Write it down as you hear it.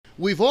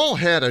We've all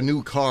had a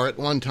new car at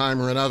one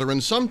time or another,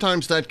 and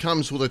sometimes that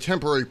comes with a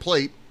temporary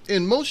plate.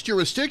 In most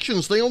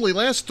jurisdictions, they only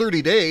last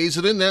 30 days,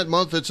 and in that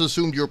month, it's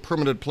assumed your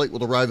permanent plate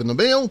will arrive in the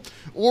mail,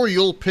 or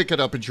you'll pick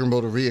it up at your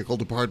motor vehicle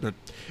department.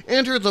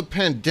 Enter the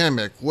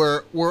pandemic,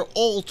 where we're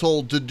all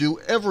told to do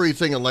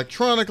everything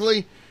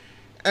electronically,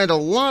 and a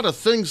lot of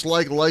things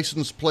like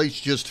license plates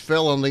just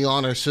fell on the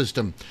honor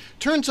system.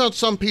 Turns out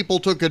some people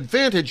took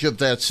advantage of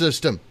that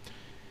system.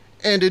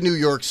 And in New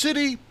York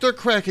City, they're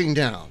cracking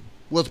down.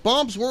 With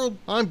Bob's World,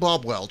 I'm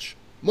Bob Welch.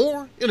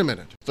 More in a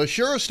minute. The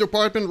Sheriff's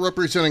Department,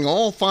 representing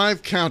all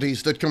 5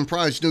 counties that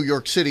comprise New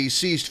York City,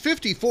 seized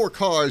 54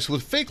 cars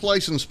with fake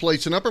license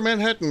plates in Upper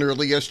Manhattan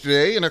early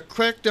yesterday in a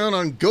crackdown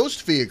on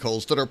ghost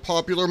vehicles that are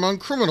popular among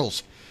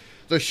criminals.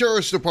 The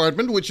Sheriff's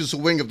Department, which is a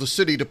wing of the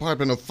City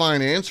Department of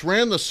Finance,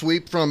 ran the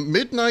sweep from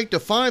midnight to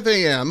 5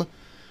 a.m.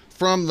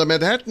 from the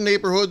Manhattan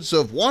neighborhoods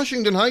of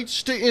Washington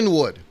Heights to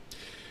Inwood.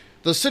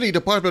 The City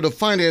Department of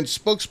Finance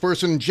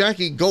spokesperson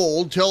Jackie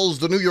Gold tells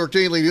the New York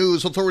Daily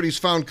News authorities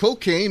found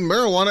cocaine,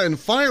 marijuana, and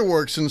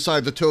fireworks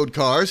inside the towed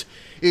cars.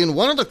 In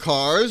one of the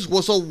cars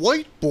was a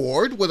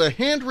whiteboard with a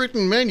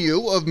handwritten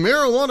menu of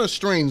marijuana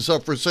strains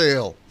up for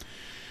sale.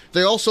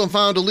 They also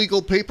found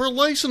illegal paper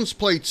license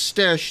plates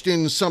stashed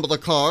in some of the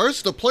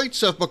cars. The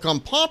plates have become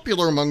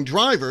popular among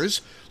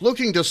drivers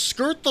looking to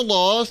skirt the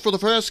law for the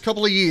past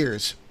couple of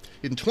years.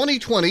 In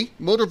 2020,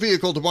 motor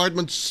vehicle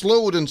departments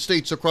slowed in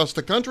states across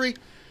the country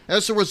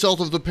as a result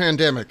of the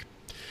pandemic.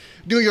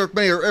 New York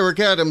Mayor Eric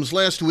Adams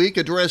last week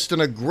addressed an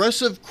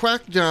aggressive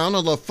crackdown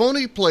on the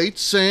phony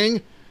plates,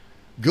 saying,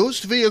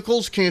 "Ghost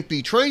vehicles can't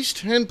be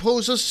traced and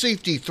pose a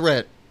safety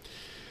threat."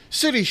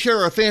 City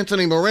Sheriff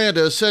Anthony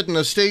Miranda said in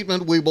a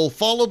statement, "We will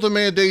follow the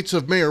mandates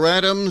of Mayor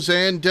Adams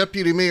and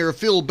Deputy Mayor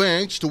Phil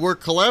Banks to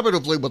work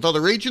collaboratively with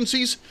other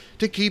agencies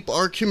to keep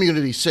our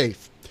community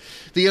safe."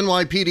 The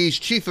NYPD's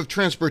Chief of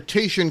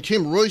Transportation,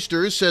 Kim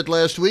Royster, said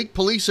last week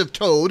police have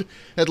towed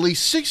at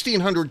least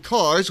 1,600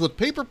 cars with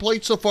paper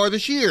plates so far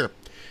this year.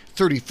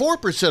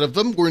 34% of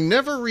them were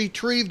never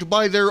retrieved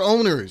by their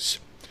owners.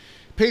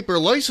 Paper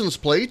license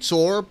plates,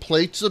 or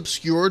plates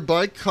obscured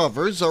by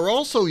covers, are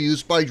also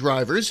used by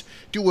drivers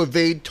to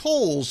evade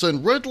tolls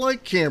and red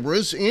light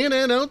cameras in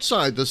and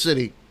outside the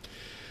city.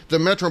 The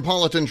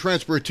Metropolitan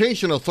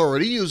Transportation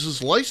Authority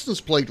uses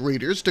license plate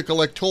readers to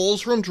collect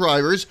tolls from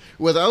drivers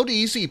without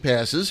easy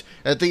passes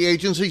at the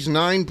agency's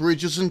 9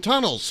 bridges and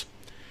tunnels.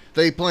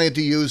 They plan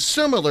to use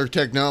similar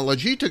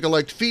technology to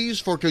collect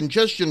fees for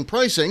congestion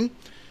pricing.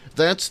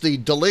 That's the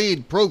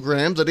delayed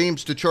program that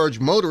aims to charge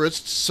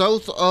motorists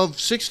south of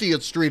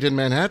 60th Street in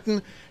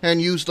Manhattan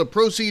and use the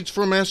proceeds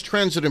for mass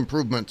transit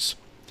improvements.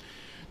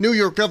 New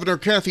York Governor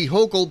Kathy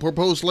Hochul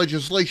proposed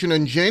legislation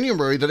in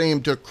January that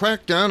aimed to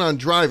crack down on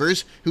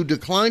drivers who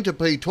decline to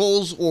pay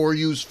tolls or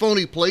use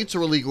phony plates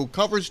or illegal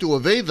covers to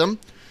evade them.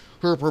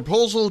 Her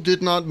proposal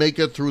did not make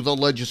it through the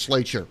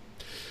legislature.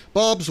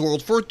 Bob's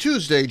World for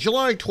Tuesday,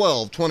 July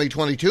 12,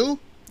 2022.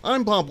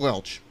 I'm Bob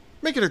Welch.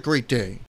 Make it a great day.